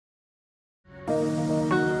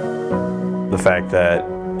fact that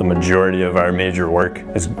the majority of our major work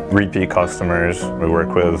is repeat customers we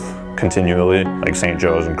work with continually, like St.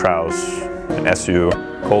 Joe's and Krause, SU,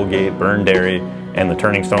 Colgate, Burn Dairy, and the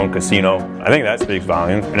Turning Stone Casino. I think that speaks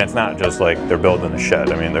volumes. And it's not just like they're building a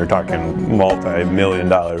shed. I mean, they're talking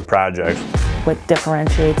multi-million-dollar projects. What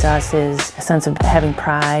differentiates us is a sense of having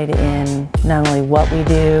pride in not only what we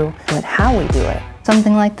do, but how we do it.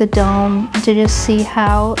 Something like the dome, to just see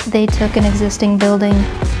how they took an existing building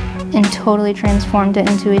and totally transformed it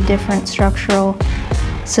into a different structural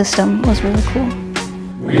system was really cool.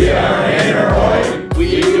 We are Hayner